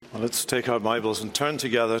Let's take our Bibles and turn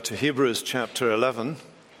together to Hebrews chapter 11.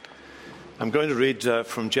 I'm going to read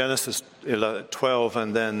from Genesis 12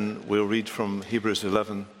 and then we'll read from Hebrews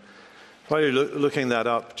 11. While you're looking that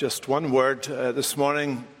up, just one word this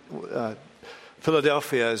morning.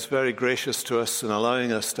 Philadelphia is very gracious to us in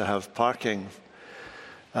allowing us to have parking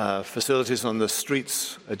facilities on the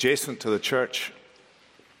streets adjacent to the church.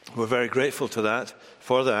 We're very grateful for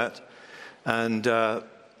that. And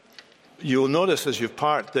you'll notice as you've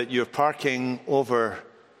parked that you're parking over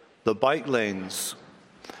the bike lanes,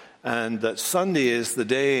 and that Sunday is the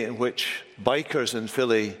day in which bikers in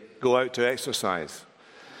Philly go out to exercise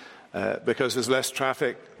because there's less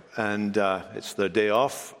traffic and it's their day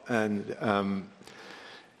off. And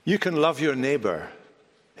you can love your neighbor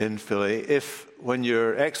in Philly if, when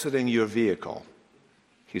you're exiting your vehicle,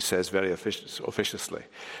 he says very officiously,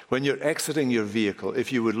 when you're exiting your vehicle,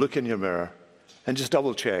 if you would look in your mirror and just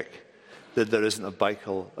double check that there isn't a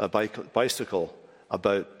bicycle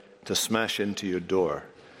about to smash into your door.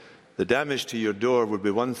 The damage to your door would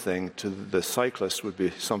be one thing, to the cyclist would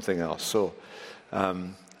be something else. So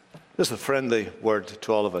this is a friendly word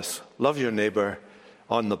to all of us. Love your neighbor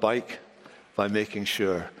on the bike by making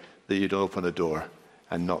sure that you don't open a door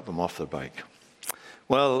and knock them off their bike.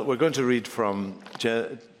 Well, we're going to read from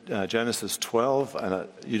Genesis 12, and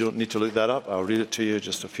you don't need to look that up. I'll read it to you,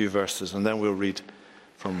 just a few verses, and then we'll read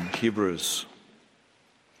from Hebrews.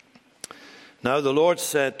 Now the Lord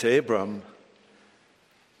said to Abram,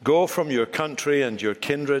 "Go from your country and your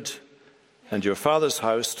kindred and your father's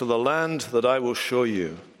house to the land that I will show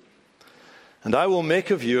you. And I will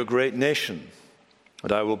make of you a great nation,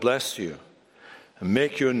 and I will bless you and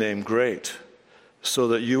make your name great, so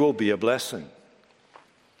that you will be a blessing.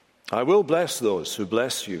 I will bless those who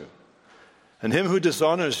bless you, and him who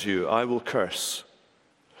dishonors you I will curse.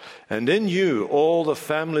 And in you all the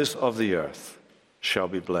families of the earth shall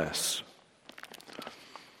be blessed."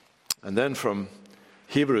 And then from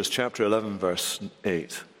Hebrews chapter 11, verse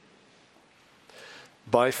 8.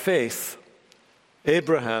 By faith,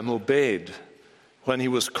 Abraham obeyed when he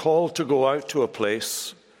was called to go out to a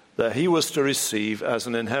place that he was to receive as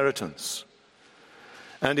an inheritance.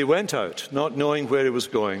 And he went out, not knowing where he was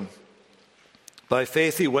going. By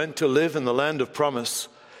faith, he went to live in the land of promise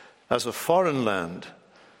as a foreign land,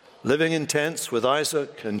 living in tents with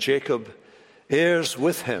Isaac and Jacob, heirs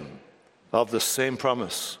with him of the same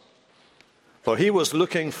promise. For he was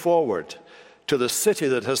looking forward to the city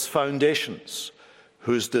that has foundations,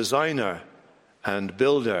 whose designer and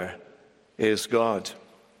builder is God.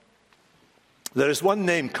 There is one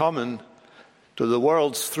name common to the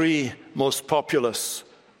world's three most populous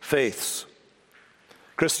faiths.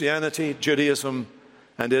 Christianity, Judaism,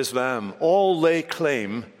 and Islam all lay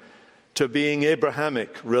claim to being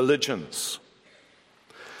Abrahamic religions.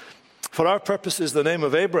 For our purposes, the name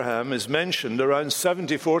of Abraham is mentioned around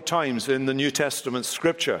 74 times in the New Testament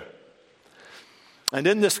scripture. And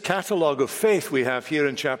in this catalogue of faith we have here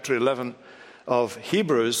in chapter 11 of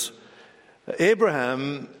Hebrews,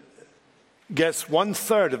 Abraham gets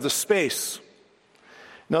 1/3 of the space.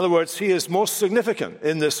 In other words, he is most significant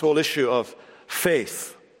in this whole issue of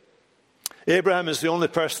faith. Abraham is the only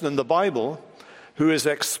person in the Bible who is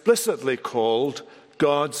explicitly called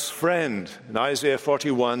God's friend in Isaiah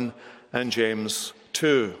 41 and James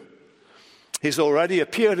 2. He's already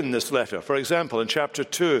appeared in this letter. For example, in chapter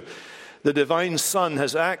 2, the divine Son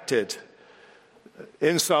has acted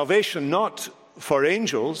in salvation not for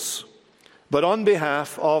angels, but on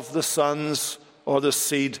behalf of the sons or the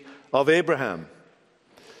seed of Abraham.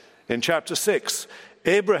 In chapter 6,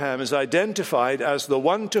 Abraham is identified as the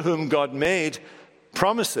one to whom God made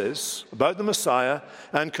promises about the Messiah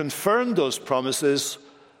and confirmed those promises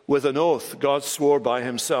with an oath God swore by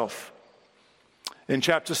himself. In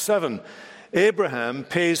chapter 7, Abraham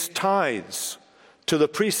pays tithes to the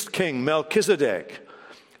priest king Melchizedek,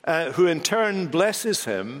 who in turn blesses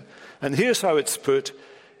him. And here's how it's put: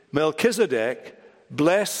 Melchizedek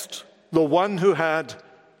blessed the one who had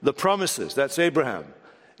the promises. That's Abraham.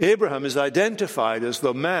 Abraham is identified as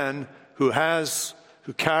the man who has,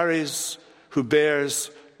 who carries, who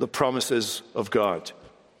bears the promises of God.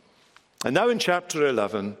 And now in chapter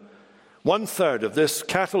 11, 1/3 of this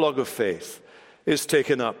catalogue of faith is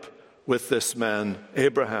taken up with this man,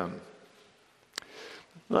 Abraham.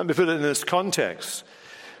 Let me put it in this context.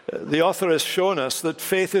 The author has shown us that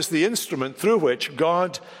faith is the instrument through which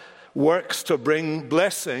God works to bring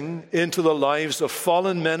blessing into the lives of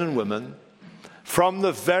fallen men and women from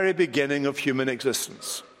the very beginning of human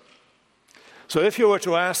existence. So if you were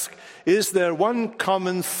to ask, is there one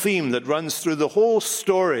common theme that runs through the whole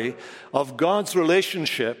story of God's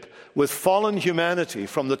relationship with fallen humanity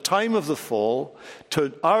from the time of the fall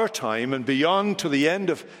to our time and beyond to the end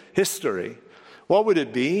of history, what would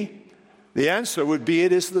it be? The answer would be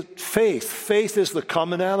it is the faith. Faith is the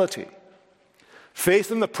commonality.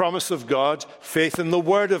 Faith in the promise of God, faith in the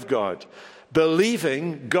Word of God.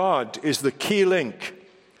 Believing God is the key link.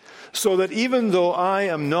 So that even though I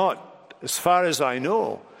am not, as far as I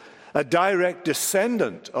know, a direct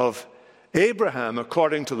descendant of Abraham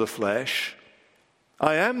according to the flesh,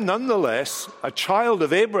 I am nonetheless a child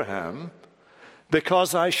of Abraham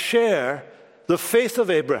because I share the faith of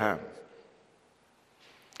Abraham.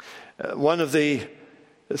 One of the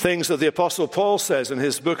things that the Apostle Paul says in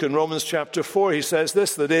his book in Romans chapter 4, he says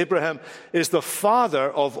this, that Abraham is the father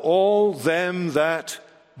of all them that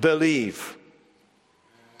believe.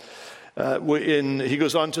 He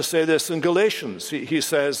goes on to say this in Galatians. He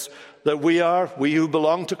says that we who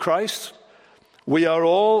belong to Christ, we are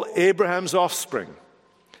all Abraham's offspring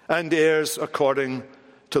and heirs according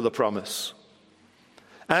to the promise.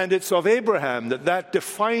 And it's of Abraham that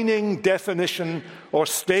defining definition or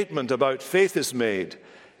statement about faith is made.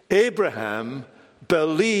 Abraham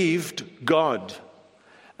believed God,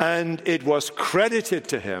 and it was credited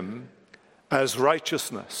to him as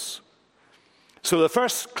righteousness. So the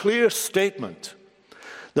first clear statement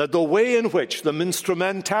that the way in which, the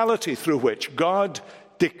instrumentality through which God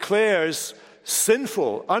declares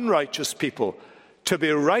sinful, unrighteous people to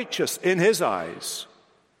be righteous in his eyes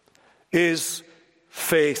is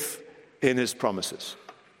faith in his promises.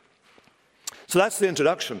 So that's the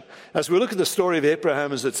introduction. As we look at the story of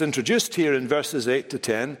Abraham as it's introduced here in verses 8 to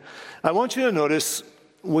 10, I want you to notice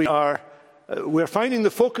we're finding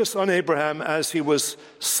the focus on Abraham as he was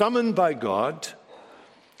summoned by God,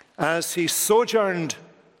 as he sojourned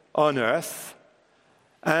on earth,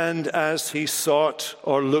 and as he sought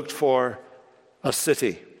or looked for a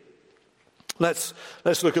city. Let's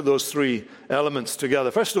look at those three elements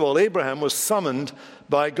together. First of all, Abraham was summoned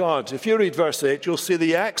by God. If you read verse 8, you'll see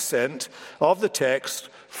the accent of the text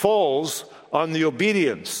falls on the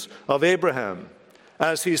obedience of Abraham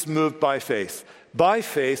as he's moved by faith. By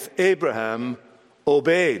faith, Abraham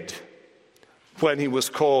obeyed when he was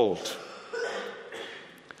called.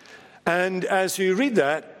 And as you read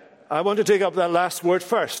that, I want to take up that last word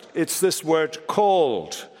first. It's this word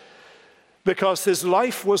called, because his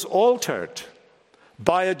life was altered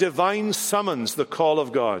by a divine summons, the call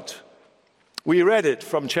of God. We read it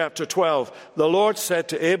from chapter 12. The Lord said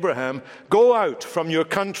to Abraham, "Go out from your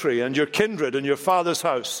country and your kindred and your father's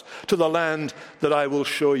house to the land that I will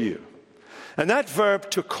show you." And that verb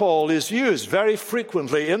to call is used very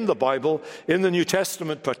frequently in the Bible, in the New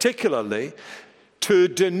Testament particularly, to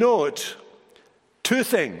denote two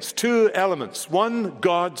things, two elements. One,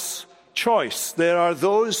 God's choice. There are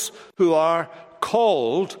those who are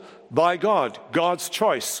called by God, God's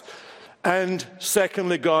choice. And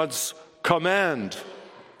secondly, God's command.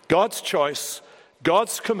 God's choice,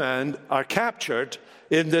 God's command are captured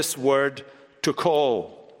in this word to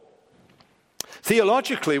call.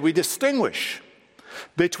 Theologically, we distinguish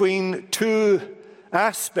between two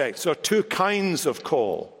aspects or two kinds of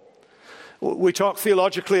call. We talk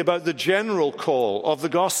theologically about the general call of the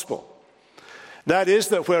gospel. That is,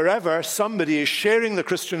 that wherever somebody is sharing the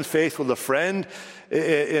Christian faith with a friend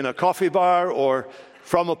in a coffee bar or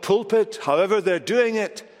from a pulpit, however they're doing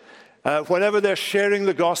it, whenever they're sharing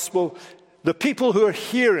the gospel, the people who are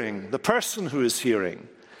hearing, the person who is hearing,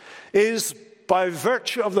 is by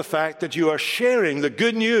virtue of the fact that you are sharing the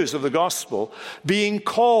good news of the gospel, being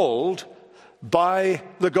called by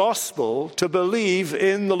the gospel to believe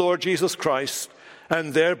in the Lord Jesus Christ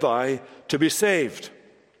and thereby to be saved.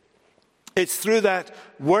 It's through that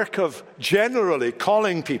work of generally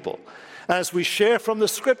calling people as we share from the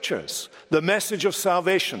scriptures the message of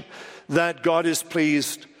salvation that God is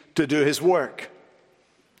pleased to do his work.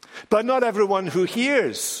 But not everyone who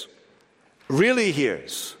hears really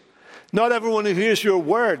hears. Not everyone who hears your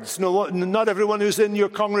words, not everyone who's in your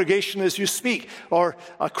congregation as you speak or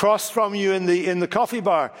across from you in the coffee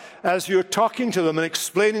bar as you're talking to them and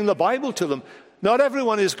explaining the Bible to them, not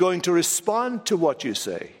everyone is going to respond to what you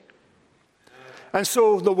say. And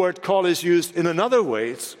so the word call is used in another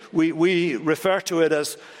way. We refer to it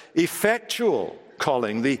as effectual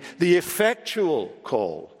calling, the effectual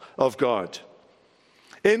call of God,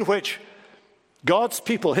 in which God's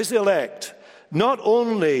people, his elect, not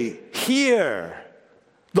only hear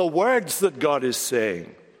the words that God is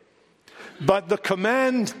saying, but the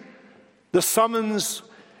command, the summons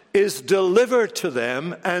is delivered to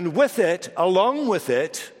them, and with it, along with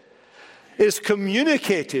it, is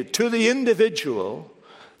communicated to the individual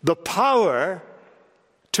the power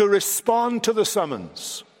to respond to the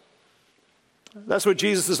summons. That's what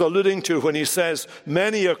Jesus is alluding to when he says,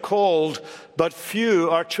 many are called, but few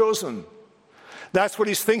are chosen. That's what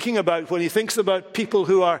he's thinking about when he thinks about people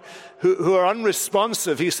who are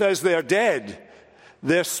unresponsive. He says they're dead.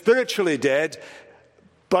 They're spiritually dead.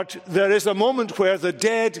 But there is a moment where the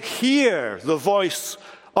dead hear the voice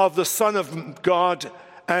of the Son of God,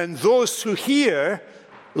 and those who hear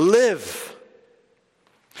live.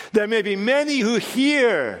 There may be many who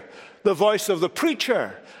hear the voice of the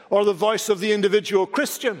preacher or the voice of the individual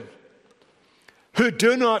Christian who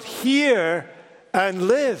do not hear and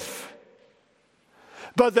live.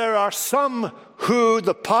 But there are some who,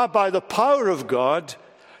 by the power of God,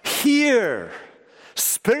 hear,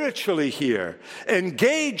 spiritually hear,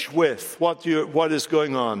 engage with what is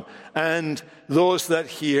going on, and those that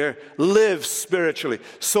hear live spiritually.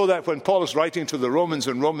 So that when Paul is writing to the Romans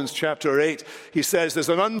in Romans chapter 8, he says there's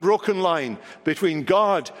an unbroken line between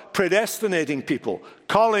God predestinating people,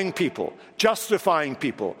 calling people, justifying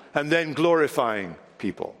people, and then glorifying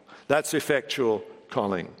people. That's effectual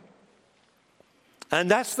calling. And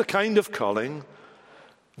that's the kind of calling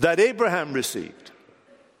that Abraham received.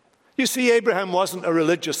 You see, Abraham wasn't a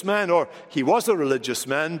religious man, or he was a religious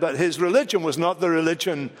man, but his religion was not the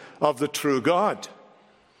religion of the true God.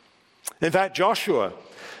 In fact, Joshua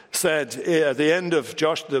said at the end of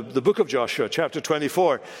the book of Joshua, chapter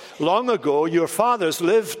 24, long ago your fathers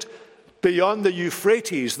lived beyond the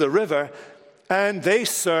Euphrates, the river, and they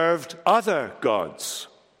served other gods.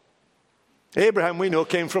 Abraham, we know,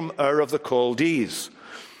 came from Ur of the Chaldees.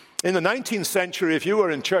 In the 19th century, if you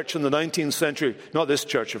were in church in the 19th century, not this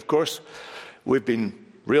church, of course, we've been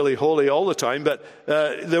really holy all the time, but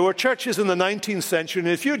there were churches in the 19th century, and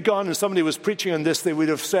if you'd gone and somebody was preaching on this, they would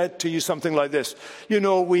have said to you something like this: you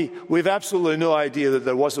know, we've absolutely no idea that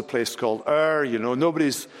there was a place called Ur. You know,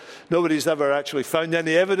 nobody's ever actually found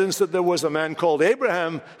any evidence that there was a man called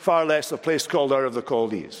Abraham, far less a place called Ur of the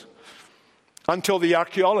Chaldees, until the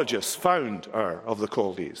archaeologists found Ur of the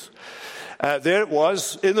Chaldees. There it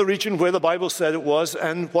was, in the region where the Bible said it was,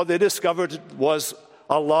 and what they discovered was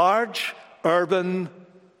a large urban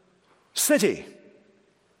city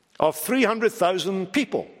of 300,000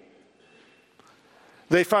 people.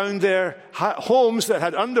 They found there homes that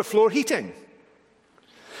had underfloor heating.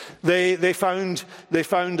 They found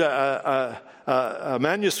a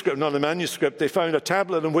manuscript, not a manuscript, they found a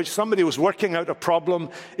tablet in which somebody was working out a problem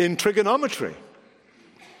in trigonometry.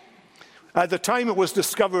 At the time it was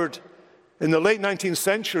discovered in the late 19th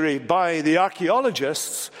century by the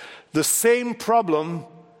archaeologists, the same problem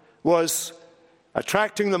was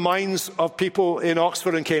attracting the minds of people in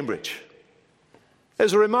Oxford and Cambridge. It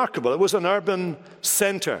was remarkable. It was an urban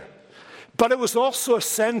center. But it was also a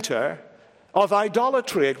center of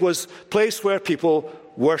idolatry. It was a place where people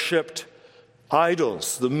worshipped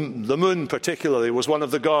idols. The moon particularly was one of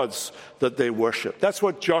the gods that they worshipped. That's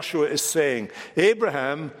what Joshua is saying.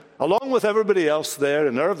 Abraham, along with everybody else there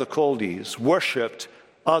in Ur of the Chaldees, worshipped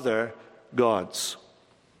other gods.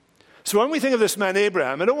 So when we think of this man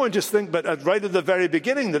Abraham, I don't want to just think, but right at the very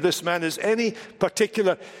beginning, that this man has any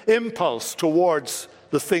particular impulse towards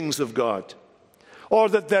the things of God, or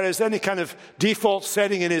that there is any kind of default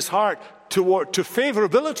setting in his heart to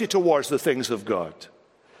favorability towards the things of God.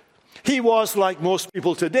 He was like most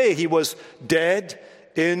people today. He was dead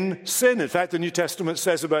in sin. In fact, the New Testament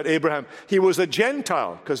says about Abraham, he was a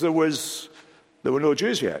Gentile, because there were no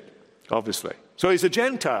Jews yet, obviously. So he's a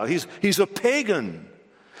Gentile. He's a pagan.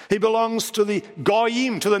 He belongs to the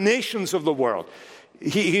Goyim, to the nations of the world.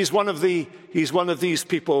 He's one of these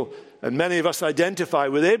people, and many of us identify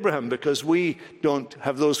with Abraham because we don't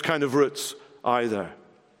have those kind of roots either.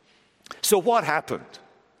 So what happened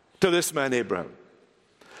to this man Abraham?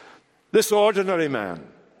 This ordinary man.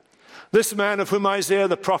 This man of whom Isaiah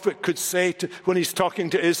the prophet could say when he's talking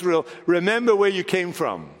to Israel, remember where you came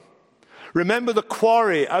from. Remember the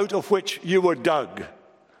quarry out of which you were dug.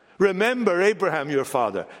 Remember Abraham, your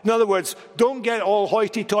father. In other words, don't get all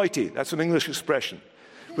hoity-toity. That's an English expression,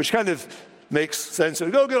 which kind of makes sense.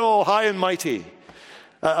 Don't get all high and mighty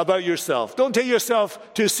about yourself. Don't take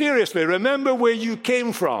yourself too seriously. Remember where you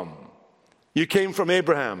came from. You came from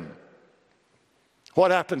Abraham.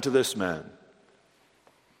 What happened to this man?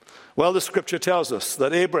 Well, the scripture tells us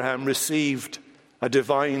that Abraham received a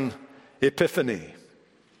divine epiphany.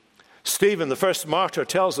 Stephen, the first martyr,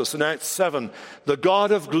 tells us in Acts 7, the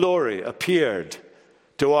God of glory appeared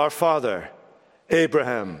to our father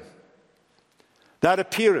Abraham. That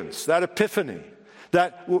appearance, that epiphany,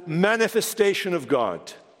 that manifestation of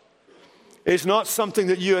God is not something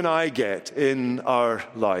that you and I get in our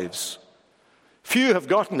lives. Few have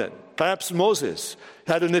gotten it. Perhaps Moses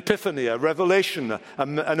had an epiphany, a revelation,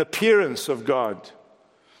 an appearance of God.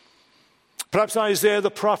 Perhaps Isaiah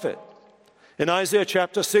the prophet, in Isaiah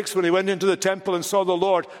chapter 6, when he went into the temple and saw the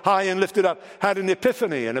Lord high and lifted up, had an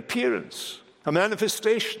epiphany, an appearance, a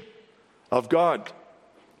manifestation of God.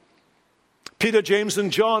 Peter, James,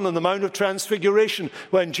 and John on the Mount of Transfiguration,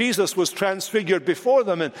 when Jesus was transfigured before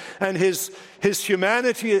them, and his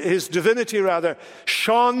humanity, his divinity rather,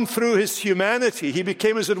 shone through his humanity. He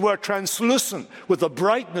became, as it were, translucent with the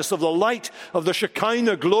brightness of the light of the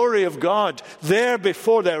Shekinah glory of God there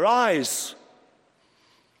before their eyes.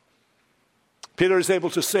 Peter is able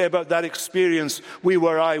to say about that experience, we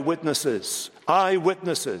were eyewitnesses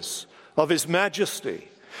of his majesty,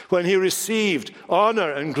 when he received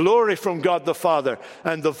honor and glory from God the Father,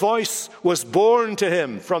 and the voice was borne to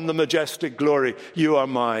him from the majestic glory, you are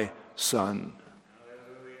my Son.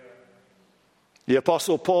 The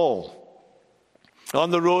Apostle Paul, on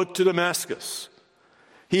the road to Damascus,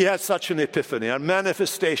 he had such an epiphany, a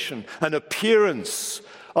manifestation, an appearance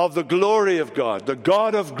of the glory of God. The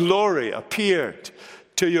God of glory appeared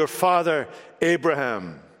to your father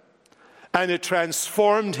Abraham, and it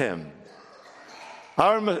transformed him.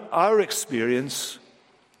 Our experience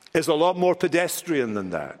is a lot more pedestrian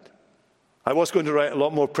than that. I was going to write a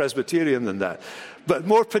lot more Presbyterian than that, but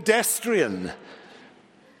more pedestrian.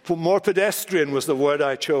 More pedestrian was the word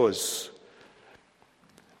I chose.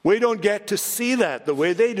 We don't get to see that the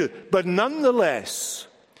way they do, but nonetheless,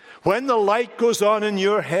 when the light goes on in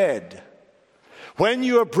your head, when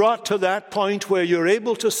you are brought to that point where you're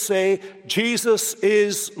able to say, Jesus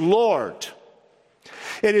is Lord,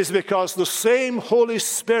 it is because the same Holy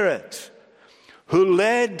Spirit who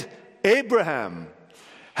led Abraham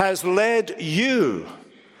has led you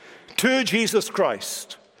to Jesus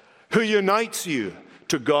Christ, who unites you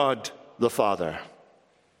to God the Father.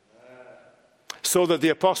 So that the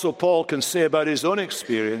Apostle Paul can say about his own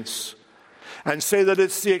experience, and say that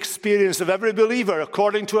it's the experience of every believer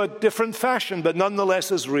according to a different fashion, but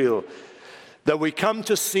nonetheless is real, that we come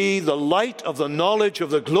to see the light of the knowledge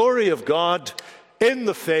of the glory of God in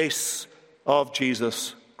the face of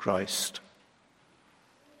Jesus Christ.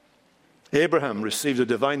 Abraham received a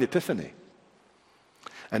divine epiphany,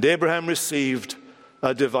 and Abraham received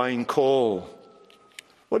a divine call.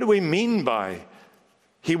 What do we mean by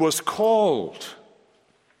he was called?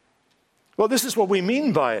 Well, this is what we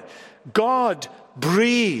mean by it. God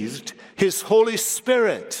breathed his Holy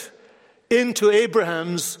Spirit into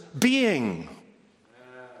Abraham's being.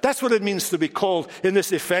 That's what it means to be called in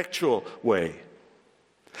this effectual way.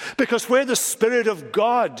 Because where the Spirit of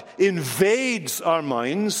God invades our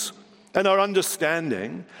minds and our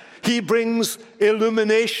understanding, he brings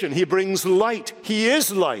illumination, he brings light. He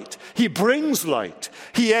is light. He brings light.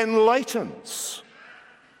 He enlightens.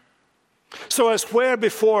 So as where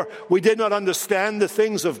before we did not understand the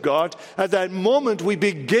things of God, at that moment we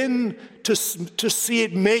begin to see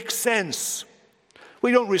it make sense.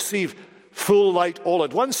 We don't receive full light all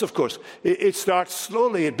at once, of course. It starts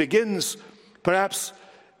slowly. It begins perhaps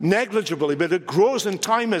negligibly, but it grows in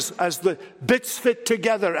time as the bits fit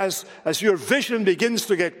together, as your vision begins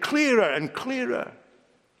to get clearer and clearer.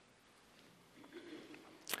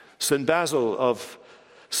 St. Basil of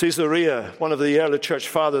Caesarea, one of the early church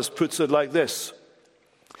fathers, puts it like this: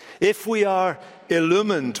 if we are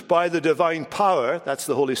illumined by the divine power, that's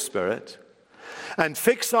the Holy Spirit, and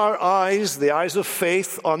fix our eyes, the eyes of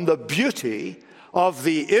faith, on the beauty of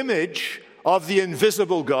the image of the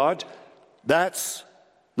invisible God, that's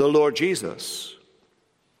the Lord Jesus,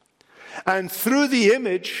 and through the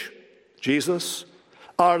image, Jesus,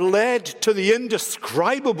 are led to the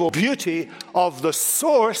indescribable beauty of the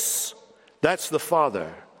source, that's the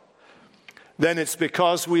Father, then it's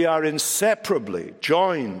because we are inseparably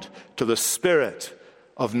joined to the Spirit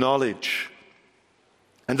of knowledge.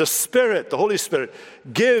 And the Spirit, the Holy Spirit,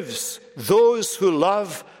 gives those who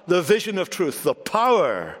love the vision of truth the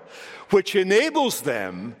power which enables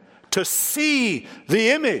them to see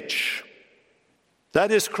the image,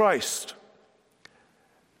 that is Christ.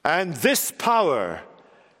 And this power,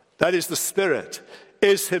 that is the Spirit,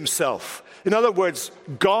 is himself. In other words,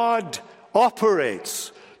 God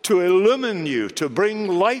operates to illumine you, to bring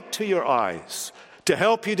light to your eyes, to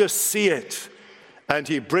help you to see it, and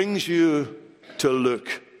he brings you to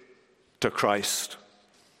look to Christ.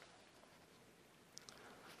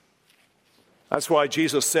 That's why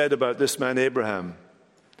Jesus said about this man Abraham,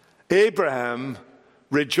 Abraham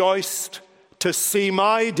rejoiced to see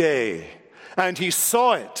my day, and he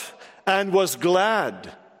saw it and was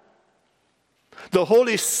glad. The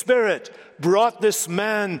Holy Spirit brought this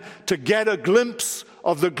man to get a glimpse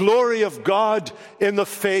of the glory of God in the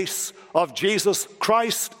face of Jesus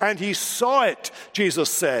Christ, and he saw it, Jesus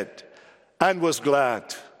said, and was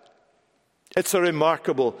glad. It's a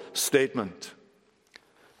remarkable statement,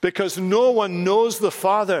 because no one knows the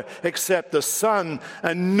Father except the Son,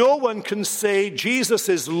 and no one can say Jesus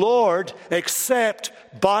is Lord except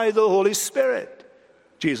by the Holy Spirit,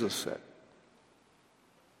 Jesus said.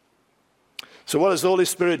 So what does the Holy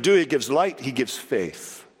Spirit do? He gives light, he gives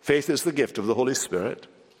faith. Faith is the gift of the Holy Spirit.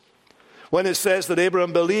 When it says that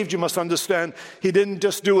Abraham believed, you must understand he didn't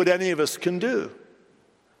just do what any of us can do.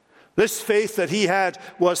 This faith that he had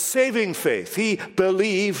was saving faith. He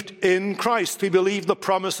believed in Christ. He believed the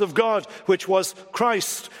promise of God, which was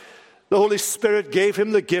Christ. The Holy Spirit gave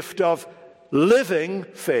him the gift of living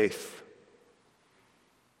faith.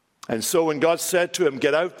 And so when God said to him,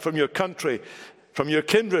 get out from your country, from your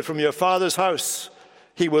kindred, from your father's house,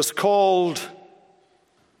 he was called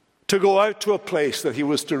to go out to a place that he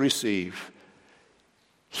was to receive.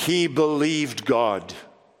 He believed God,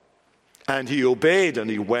 and he obeyed, and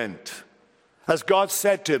he went. As God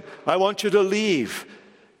said to him, I want you to leave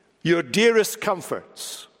your dearest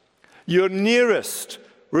comforts, your nearest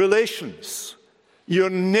relations, your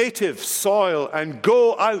native soil, and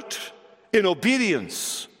go out in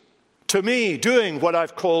obedience to me, doing what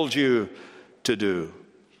I've called you to do.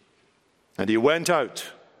 And he went out,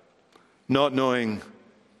 not knowing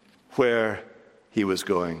where he was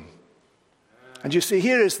going. And you see,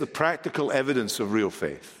 here is the practical evidence of real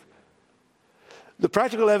faith. The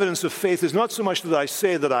practical evidence of faith is not so much that I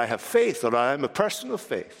say that I have faith, or I am a person of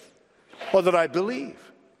faith, or that I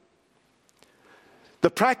believe.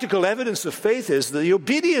 The practical evidence of faith is the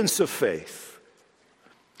obedience of faith.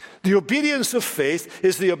 The obedience of faith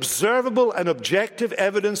is the observable and objective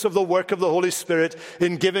evidence of the work of the Holy Spirit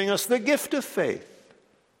in giving us the gift of faith.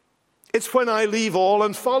 It's when I leave all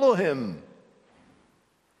and follow him.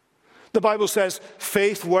 The Bible says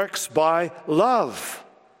faith works by love.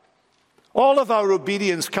 All of our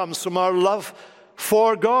obedience comes from our love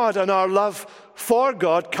for God, and our love for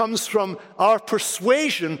God comes from our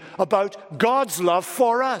persuasion about God's love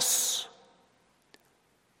for us.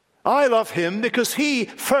 I love him because he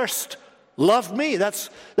first loved me. That's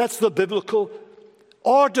the biblical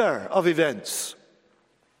order of events.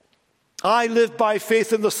 I live by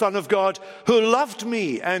faith in the Son of God who loved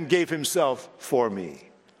me and gave himself for me.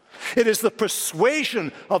 It is the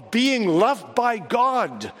persuasion of being loved by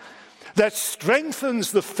God that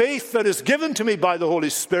strengthens the faith that is given to me by the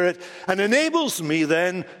Holy Spirit and enables me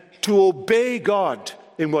then to obey God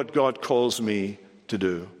in what God calls me to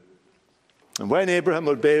do. And when Abraham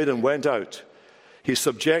obeyed and went out, he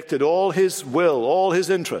subjected all his will, all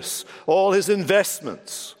his interests, all his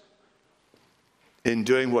investments in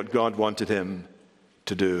doing what God wanted him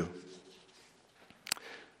to do.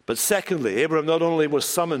 But secondly, Abraham not only was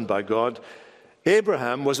summoned by God,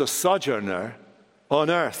 Abraham was a sojourner on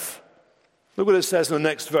earth. Look what it says in the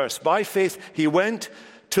next verse. By faith he went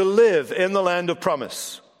to live in the land of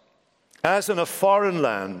promise, as in a foreign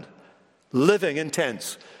land, living in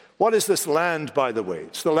tents. What is this land, by the way?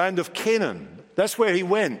 It's the land of Canaan. That's where he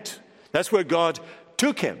went. That's where God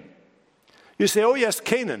took him. You say, oh yes,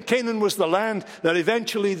 Canaan. Canaan was the land that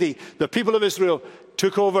eventually the people of Israel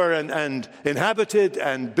took over and inhabited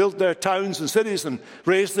and built their towns and cities and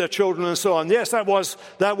raised their children and so on. Yes, that was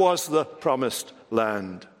the promised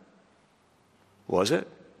land. Was it?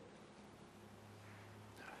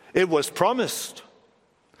 It was promised.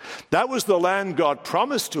 That was the land God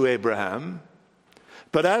promised to Abraham.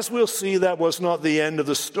 But as we'll see, that was not the end of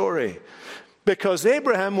the story. Because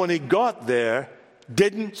Abraham, when he got there,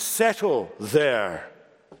 didn't settle there.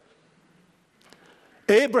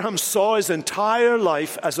 Abraham saw his entire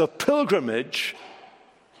life as a pilgrimage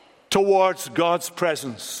towards God's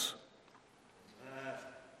presence.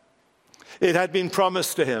 It had been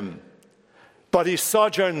promised to him, but he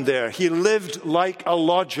sojourned there. He lived like a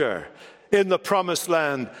lodger in the promised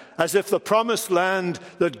land, as if the promised land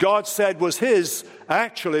that God said was his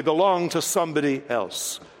actually belonged to somebody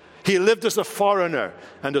else. He lived as a foreigner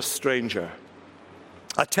and a stranger,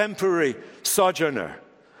 a temporary sojourner,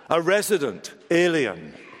 a resident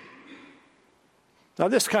alien. Now,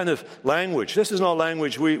 this kind of language, this is not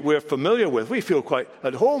language we're familiar with. We feel quite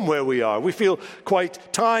at home where we are. We feel quite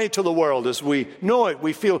tied to the world as we know it.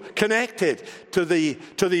 We feel connected to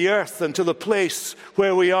the earth and to the place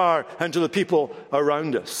where we are and to the people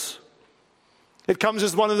around us. It comes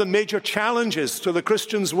as one of the major challenges to the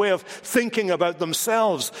Christian's way of thinking about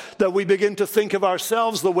themselves, that we begin to think of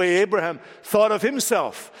ourselves the way Abraham thought of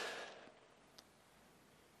himself.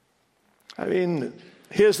 I mean,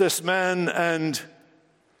 here's this man, and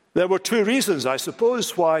there were two reasons, I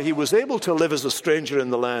suppose, why he was able to live as a stranger in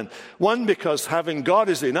the land. One, because having God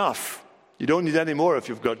is enough. You don't need any more if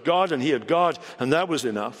you've got God, and he had God, and that was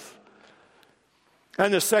enough.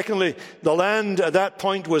 And secondly, the land at that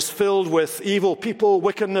point was filled with evil people.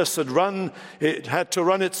 Wickedness it had to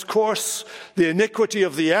run its course. The iniquity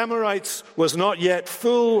of the Amorites was not yet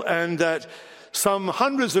full, and that some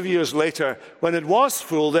hundreds of years later, when it was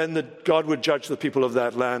full, then God would judge the people of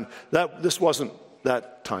that land. This wasn't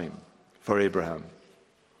that time for Abraham.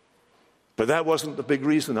 But that wasn't the big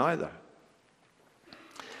reason either.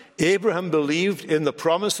 Abraham believed in the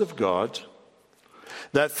promise of God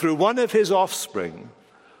that through one of his offspring,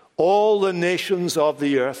 all the nations of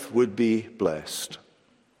the earth would be blessed.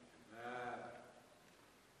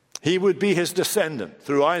 He would be his descendant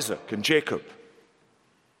through Isaac and Jacob.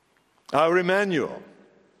 Our Emmanuel,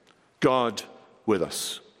 God with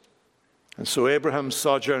us. And so Abraham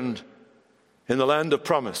sojourned in the land of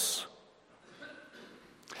promise.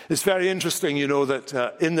 It's very interesting,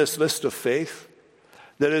 that in this list of faith,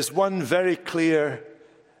 there is one very clear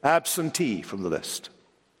absentee from the list.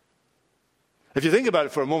 If you think about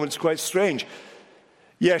it for a moment, it's quite strange.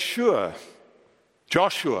 Joshua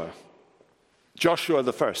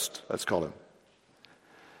the first, let's call him.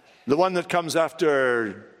 The one that comes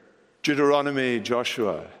after Deuteronomy,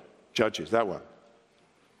 Joshua, Judges, that one.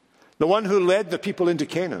 The one who led the people into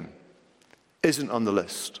Canaan isn't on the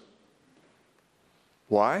list.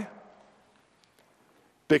 Why?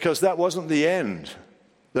 Because that wasn't the end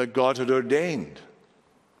that God had ordained.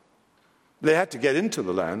 They had to get into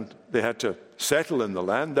the land. They had to settle in the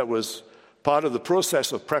land. That was part of the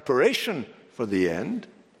process of preparation for the end.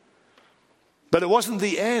 But it wasn't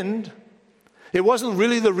the end. It wasn't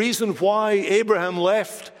really the reason why Abraham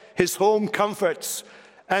left his home comforts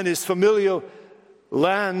and his familiar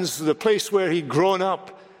lands, the place where he'd grown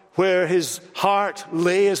up, where his heart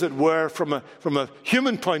lay, as it were, from a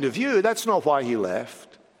human point of view. That's not why he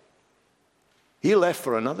left. He left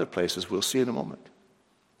for another place, as we'll see in a moment.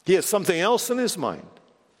 He had something else in his mind.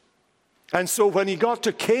 And so when he got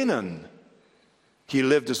to Canaan, he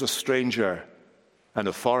lived as a stranger and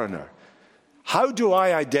a foreigner. How do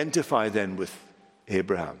I identify then with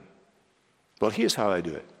Abraham? Well, here's how I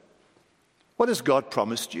do it. What has God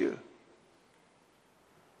promised you?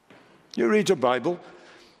 You read your Bible,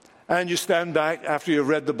 and you stand back after you've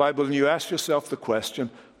read the Bible, and you ask yourself the question,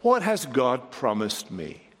 what has God promised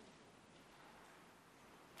me?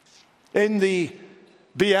 In the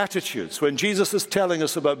Beatitudes, when Jesus is telling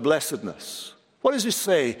us about blessedness, what does he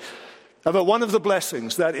say about one of the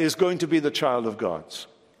blessings that is going to be the child of God's?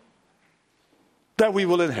 That we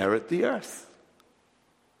will inherit the earth.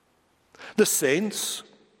 The saints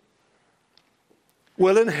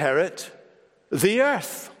will inherit the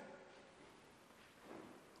earth.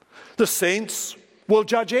 The saints will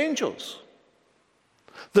judge angels.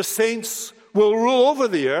 The saints will rule over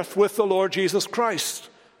the earth with the Lord Jesus Christ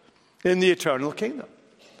in the eternal kingdom.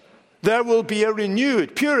 There will be a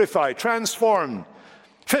renewed, purified, transformed,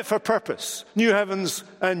 fit for purpose, new heavens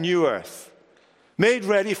and new earth, made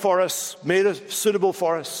ready for us, made suitable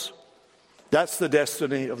for us. That's the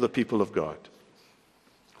destiny of the people of God.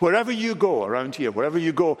 Wherever you go around here, wherever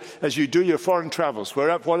you go as you do your foreign travels,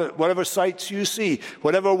 whatever sights you see,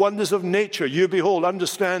 whatever wonders of nature you behold,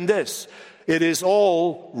 understand this. It is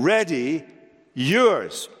all ready,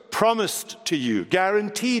 yours, promised to you,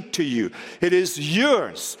 guaranteed to you. It is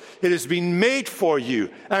yours. It has been made for you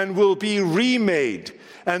and will be remade.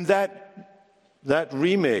 And that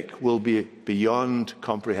remake will be beyond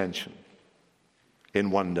comprehension in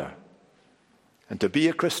wonder. And to be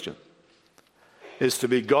a Christian is to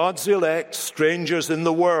be God's elect, strangers in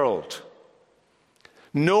the world,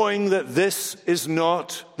 knowing that this,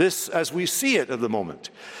 as we see it at the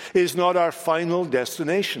moment, is not our final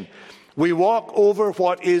destination. We walk over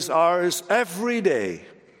what is ours every day,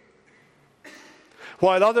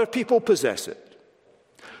 while other people possess it,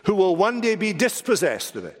 who will one day be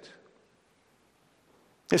dispossessed of it.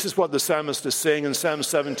 This is what the psalmist is saying in Psalm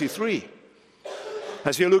 73.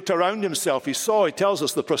 As he looked around himself, he tells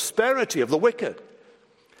us, the prosperity of the wicked.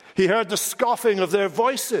 He heard the scoffing of their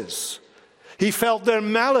voices. He felt their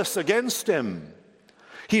malice against him.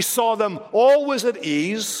 He saw them always at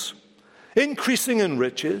ease, increasing in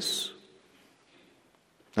riches,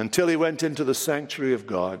 until he went into the sanctuary of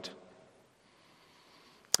God.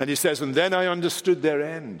 And he says, and then I understood their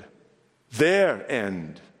end. Their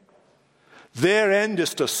end. Their end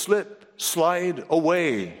is to slide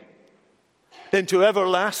away into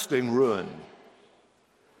everlasting ruin.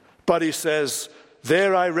 But he says,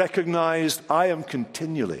 there I recognized I am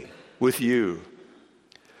continually with you.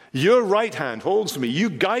 Your right hand holds me. You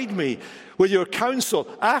guide me with your counsel.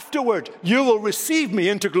 Afterward, you will receive me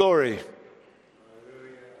into glory.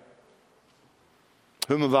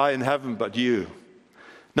 Whom have I in heaven but you?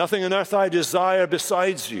 Nothing on earth I desire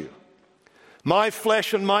besides you. My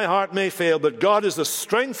flesh and my heart may fail, but God is the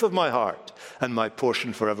strength of my heart and my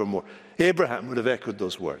portion forevermore. Abraham would have echoed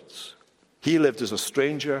those words. He lived as a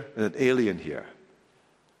stranger and an alien here.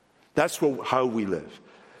 That's how we live.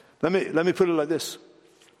 Let me put it like this.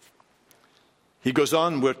 He goes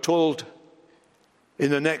on, we're told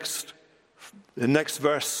in the next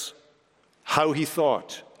verse how he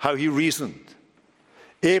thought, how he reasoned.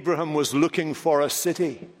 Abraham was looking for a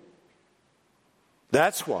city.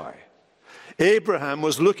 That's why. Abraham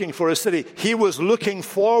was looking for a city. He was looking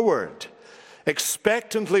forward,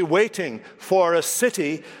 expectantly waiting for a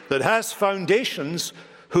city that has foundations,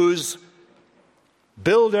 whose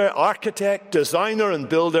builder, architect, designer, and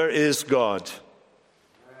builder is God.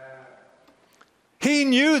 He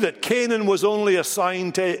knew that Canaan was only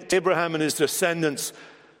assigned to Abraham and his descendants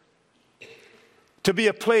to be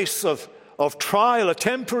a place of trial, a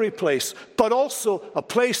temporary place, but also a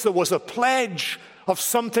place that was a pledge of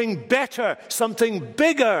something better, something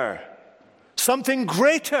bigger, something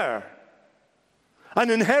greater,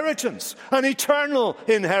 an inheritance, an eternal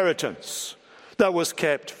inheritance that was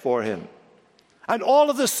kept for him. And all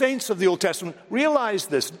of the saints of the Old Testament realized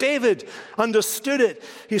this. David understood it.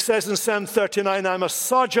 He says in Psalm 39, I'm a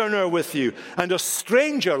sojourner with you and a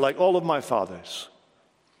stranger like all of my fathers.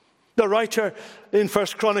 The writer in 1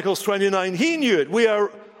 Chronicles 29, he knew it. We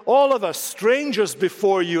are all of us strangers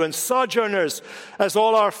before you and sojourners as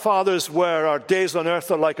all our fathers were. Our days on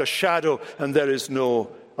earth are like a shadow and there is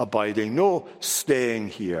no abiding, no staying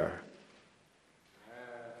here.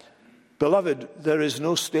 Beloved, there is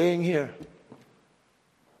no staying here.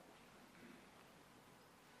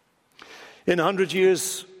 In 100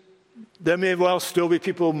 years, there may well still be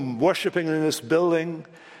people worshiping in this building,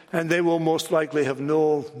 and they will most likely have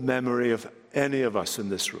no memory of any of us in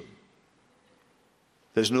this room.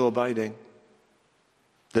 There's no abiding.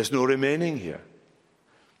 There's no remaining here.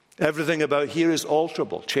 Everything about here is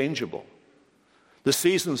alterable, changeable. The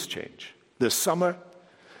seasons change. There's summer,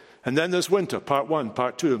 and then there's winter, part 1,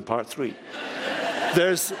 part 2, and part 3.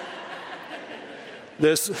 There's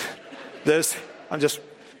I'm just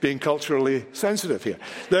being culturally sensitive here.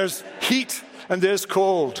 There's heat and there's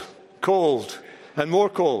cold, and more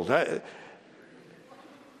cold.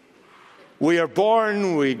 We are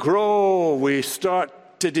born, we grow, we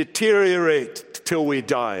start to deteriorate till we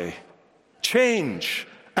die. Change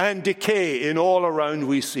and decay in all around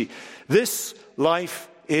we see. This life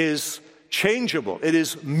is changeable. It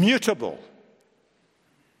is mutable.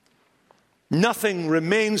 Nothing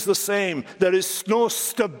remains the same. There is no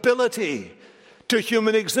stability to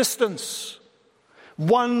human existence.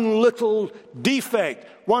 One little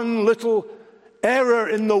defect, one little error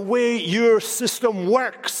in the way your system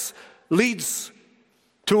works leads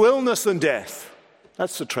to illness and death.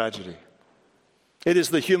 That's the tragedy. It is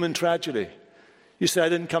the human tragedy. You say, I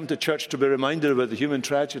didn't come to church to be reminded about the human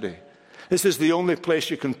tragedy. This is the only place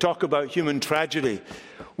you can talk about human tragedy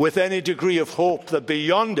with any degree of hope that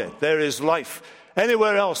beyond it there is life.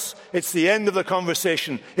 Anywhere else, it's the end of the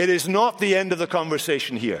conversation. It is not the end of the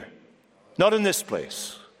conversation here. Not in this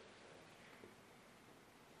place.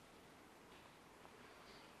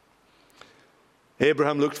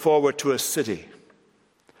 Abraham looked forward to a city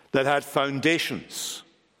that had foundations.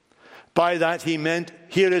 By that he meant,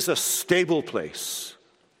 here is a stable place.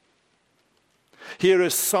 Here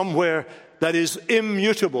is somewhere that is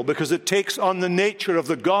immutable because it takes on the nature of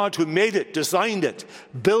the God who made it, designed it,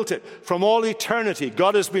 built it. From all eternity,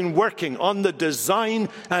 God has been working on the design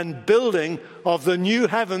and building of the new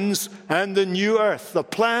heavens and the new earth. The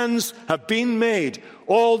plans have been made.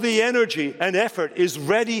 All the energy and effort is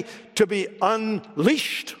ready to be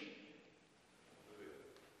unleashed.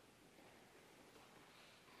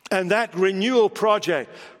 And that renewal project,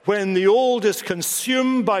 when the old is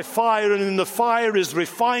consumed by fire and in the fire is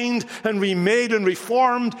refined and remade and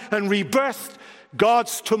reformed and rebirthed,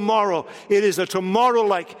 God's tomorrow. It is a tomorrow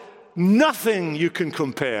like nothing you can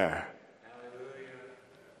compare.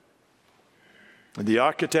 And the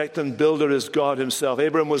architect and builder is God himself.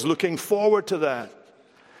 Abraham was looking forward to that.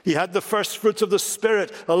 He had the first fruits of the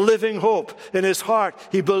Spirit, a living hope in his heart.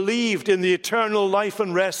 He believed in the eternal life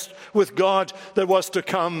and rest with God that was to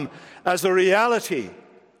come as a reality.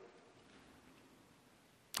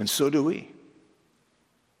 And so do we.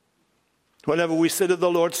 Whenever we sit at the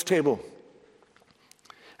Lord's table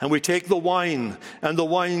and we take the wine, and the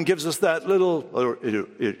wine gives us that little, or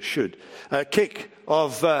it should, a kick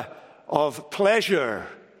of pleasure.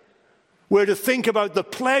 We're to think about the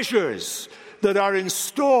pleasures that are in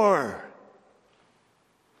store.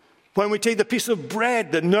 When we take the piece of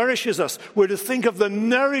bread that nourishes us, we're to think of the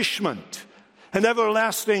nourishment and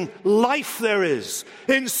everlasting life there is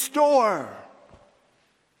in store.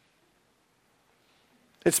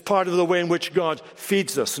 It's part of the way in which God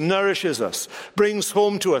feeds us, nourishes us, brings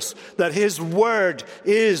home to us that His word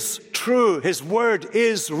is true. His word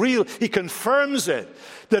is real. He confirms it.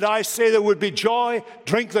 Did I say there would be joy?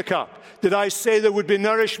 Drink the cup. Did I say there would be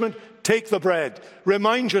nourishment? Take the bread.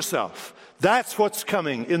 Remind yourself. That's what's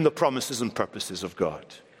coming in the promises and purposes of God.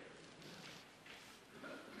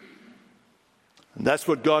 And that's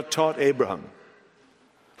what God taught Abraham.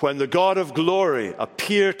 When the God of glory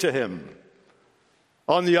appeared to him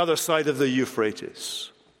on the other side of the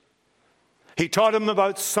Euphrates, He taught him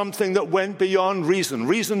about something that went beyond reason.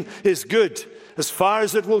 Reason is good as far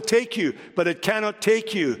as it will take you, but it cannot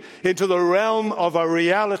take you into the realm of a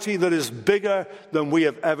reality that is bigger than we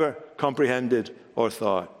have ever comprehended or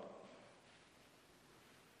thought.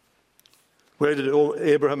 Where did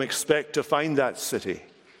Abraham expect to find that city?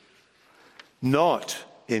 Not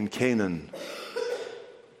in Canaan.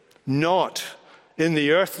 Not in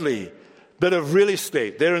the earthly bit of real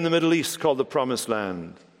estate there in the Middle East called the Promised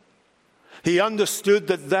Land. He understood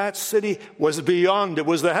that that city was beyond. It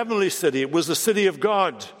was the heavenly city. It was the city of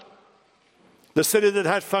God. The city that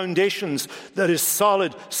had foundations, that is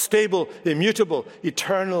solid, stable, immutable,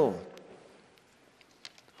 eternal.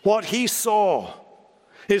 What he saw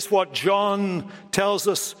is what John tells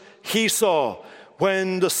us he saw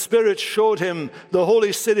when the Spirit showed him the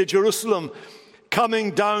holy city, Jerusalem,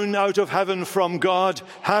 coming down out of heaven from God,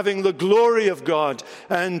 having the glory of God,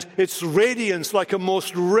 and its radiance like a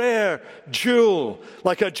most rare jewel,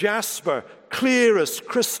 like a jasper, clear as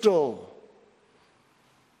crystal.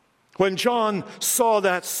 When John saw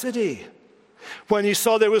that city, when he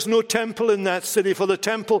saw there was no temple in that city, for the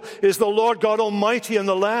temple is the Lord God Almighty and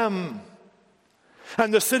the Lamb,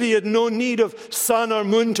 and the city had no need of sun or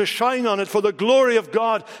moon to shine on it, for the glory of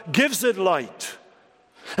God gives it light.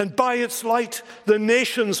 And by its light the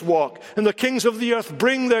nations walk, and the kings of the earth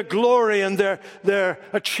bring their glory and their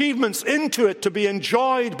achievements into it to be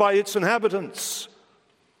enjoyed by its inhabitants.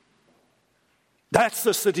 That's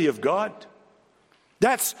the city of God.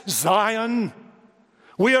 That's Zion.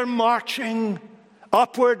 We are marching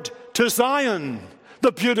upward to Zion,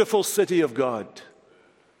 the beautiful city of God.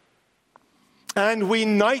 And we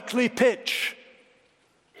nightly pitch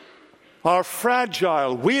our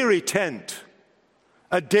fragile, weary tent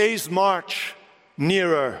a day's march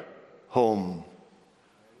nearer home.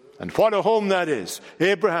 And what a home that is.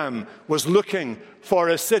 Abraham was looking for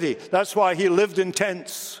a city. That's why he lived in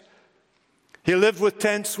tents. He lived with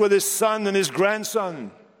tents with his son and his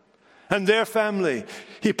grandson and their family.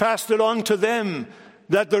 He passed it on to them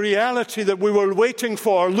that the reality that we were waiting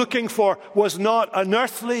for, looking for, was not an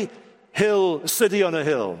earthly city on a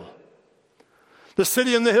hill. The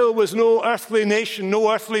city on the hill was no earthly nation,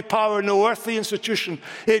 no earthly power, no earthly institution.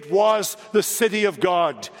 It was the city of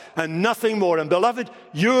God and nothing more. And beloved,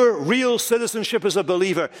 your real citizenship as a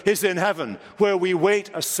believer is in heaven, where we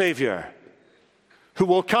wait a Savior who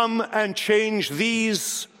will come and change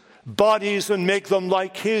these bodies and make them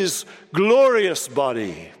like His glorious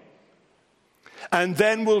body. And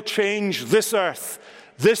then will change this earth,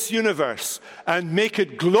 this universe, and make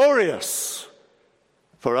it glorious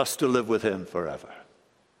for us to live with Him forever.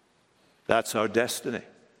 That's our destiny.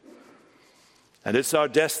 And it's our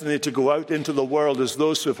destiny to go out into the world as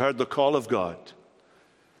those who have heard the call of God,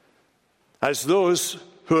 as those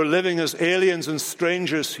who are living as aliens and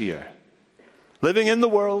strangers here, living in the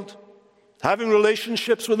world, having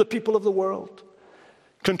relationships with the people of the world,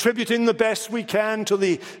 contributing the best we can to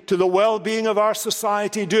the well-being of our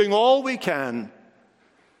society, doing all we can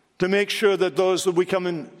to make sure that those that we come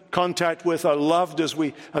in contact with are loved as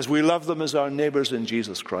we love them as our neighbors in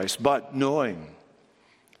Jesus Christ. But knowing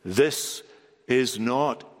this is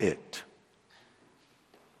not it.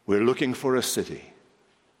 We're looking for a city.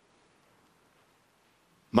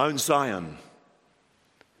 Mount Zion,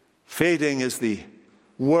 fading is the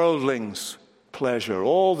worldlings' pleasure,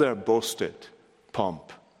 all their boasted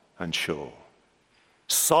pomp and show.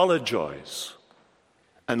 Solid joys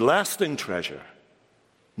and lasting treasure,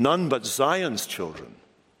 none but Zion's children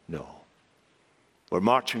know. We're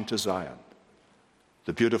marching to Zion,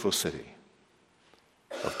 the beautiful city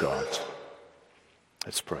of God.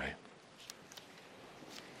 Let's pray.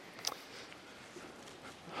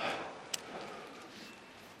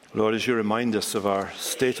 Lord, as you remind us of our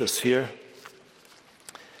status here,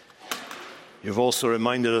 you've also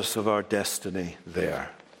reminded us of our destiny there.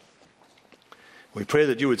 We pray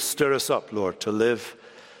that you would stir us up, Lord, to live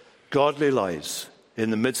godly lives in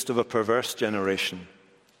the midst of a perverse generation,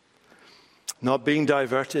 not being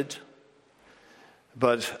diverted,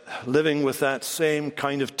 but living with that same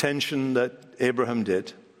kind of tension that Abraham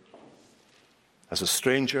did, as a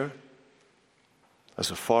stranger,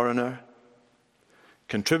 as a foreigner,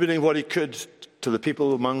 contributing what he could to the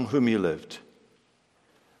people among whom he lived,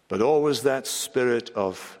 but always that spirit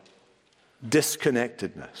of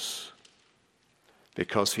disconnectedness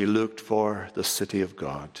because he looked for the city of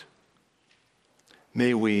God.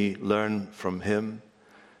 May we learn from him.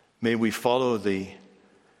 May we follow the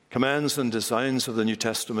commands and designs of the New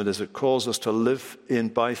Testament as it calls us to live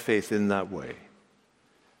by faith in that way.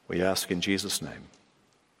 We ask in Jesus' name.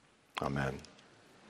 Amen.